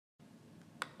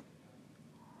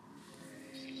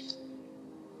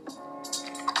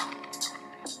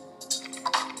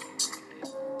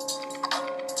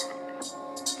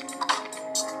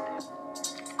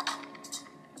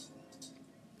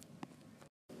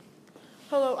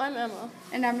Hello, I'm Emma.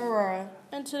 And I'm Aurora.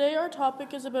 And today our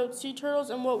topic is about sea turtles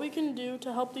and what we can do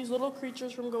to help these little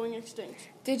creatures from going extinct.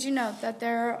 Did you know that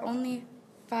there are only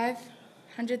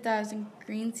 500,000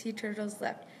 green sea turtles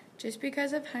left just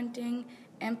because of hunting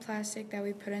and plastic that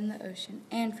we put in the ocean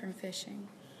and from fishing?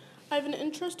 I have an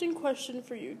interesting question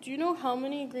for you. Do you know how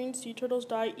many green sea turtles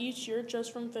die each year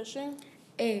just from fishing?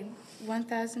 A,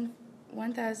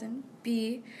 1,000,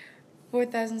 B,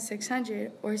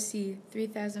 4,600, or C,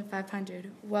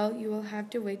 3,500? Well, you will have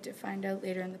to wait to find out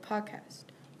later in the podcast.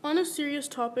 On a serious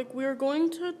topic, we are going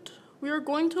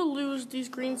to lose these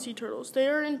green sea turtles. They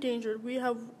are endangered. We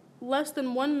have less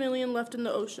than 1 million left in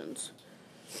the oceans.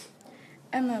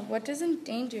 Emma, what does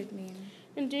endangered mean?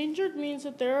 Endangered means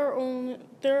that there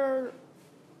are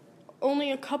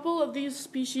only a couple of these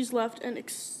species left and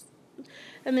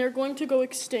they're going to go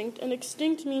extinct. And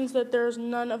extinct means that there's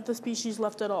none of the species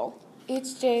left at all.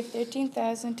 Each day,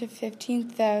 13,000 to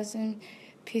 15,000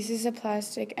 pieces of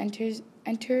plastic enters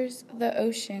the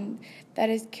ocean. That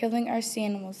is killing our sea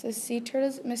animals. The sea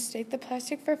turtles mistake the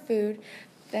plastic for food,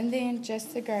 then they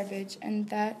ingest the garbage, and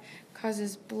that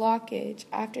causes blockage.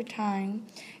 After time,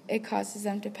 it causes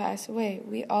them to pass away.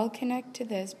 We all connect to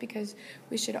this because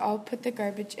we should all put the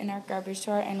garbage in our garbage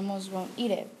so our animals won't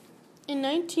eat it. In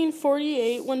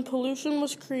 1948, when pollution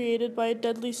was created by a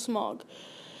deadly smog,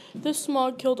 this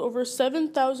smog killed over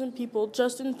 7,000 people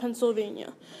just in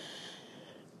Pennsylvania.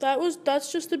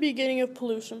 That's just the beginning of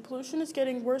pollution. Pollution is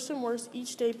getting worse and worse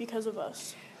each day because of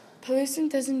us. Pollution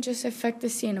doesn't just affect the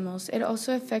sea animals, it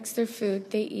also affects their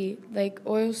food they eat, like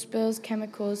oil spills,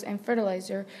 chemicals, and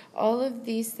fertilizer. All of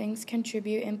these things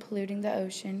contribute in polluting the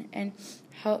ocean and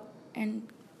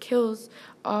kills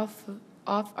off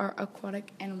our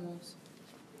aquatic animals.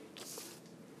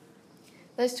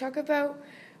 Let's talk about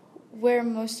where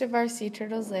most of our sea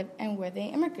turtles live and where they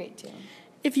immigrate to.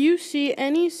 If you see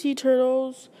any sea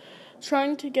turtles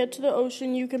trying to get to the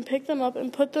ocean, you can pick them up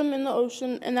and put them in the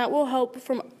ocean, and that will help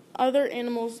from other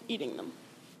animals eating them.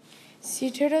 Sea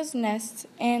turtles nest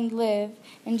and live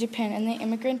in Japan, and they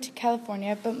immigrate to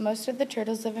California, but most of the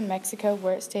turtles live in Mexico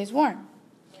where it stays warm.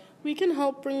 We can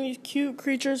help bring these cute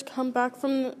creatures come back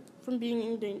from being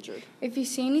endangered. If you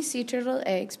see any sea turtle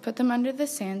eggs, put them under the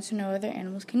sand so no other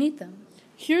animals can eat them.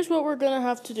 Here's what we're going to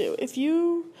have to do. If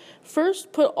you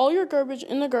first put all your garbage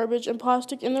in the garbage and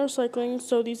plastic in the recycling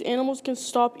so these animals can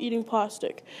stop eating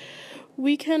plastic.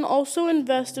 We can also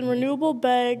invest in renewable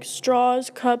bags,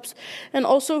 straws, cups, and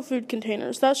also food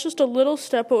containers. That's just a little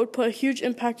step, but would put a huge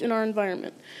impact in our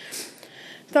environment.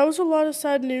 That was a lot of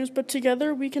sad news, but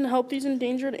together we can help these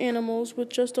endangered animals with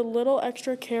just a little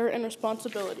extra care and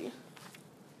responsibility.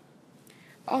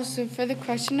 Also, for the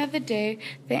question of the day,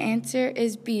 the answer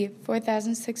is B.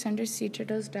 4,600 sea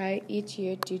turtles die each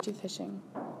year due to fishing.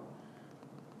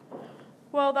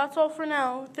 Well, that's all for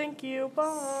now. Thank you.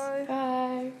 Bye.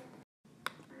 Bye.